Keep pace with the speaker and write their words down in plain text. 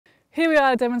Here we are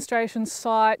at a demonstration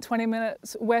site 20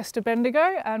 minutes west of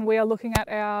Bendigo, and we are looking at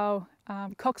our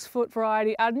Cocksfoot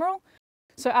variety Admiral.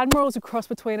 So Admiral is a cross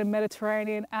between a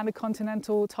Mediterranean and a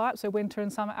continental type, so winter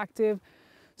and summer active.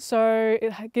 So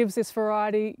it gives this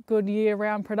variety good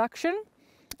year-round production.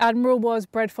 Admiral was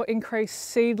bred for increased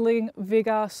seedling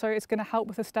vigour, so it's going to help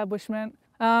with establishment.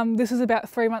 This is about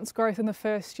 3 months growth in the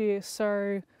first year,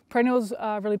 so perennials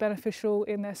are really beneficial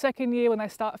in their second year when they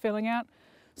start filling out.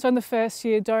 So in the first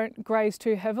year, don't graze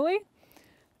too heavily.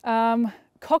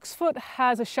 Cocksfoot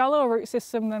has a shallower root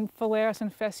system than phalaris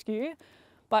and fescue,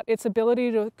 but its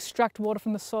ability to extract water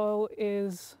from the soil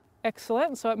is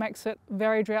excellent, so it makes it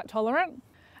very drought tolerant.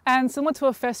 And similar to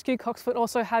a fescue, Cocksfoot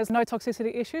also has no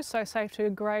toxicity issues, so safe to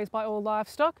graze by all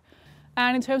livestock.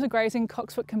 And in terms of grazing,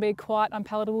 Cocksfoot can be quite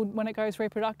unpalatable when it goes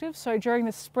reproductive. So during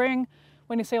the spring,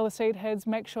 when you see all the seed heads,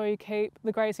 make sure you keep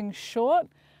the grazing short,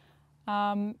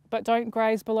 but don't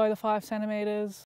graze below the 5 centimetres.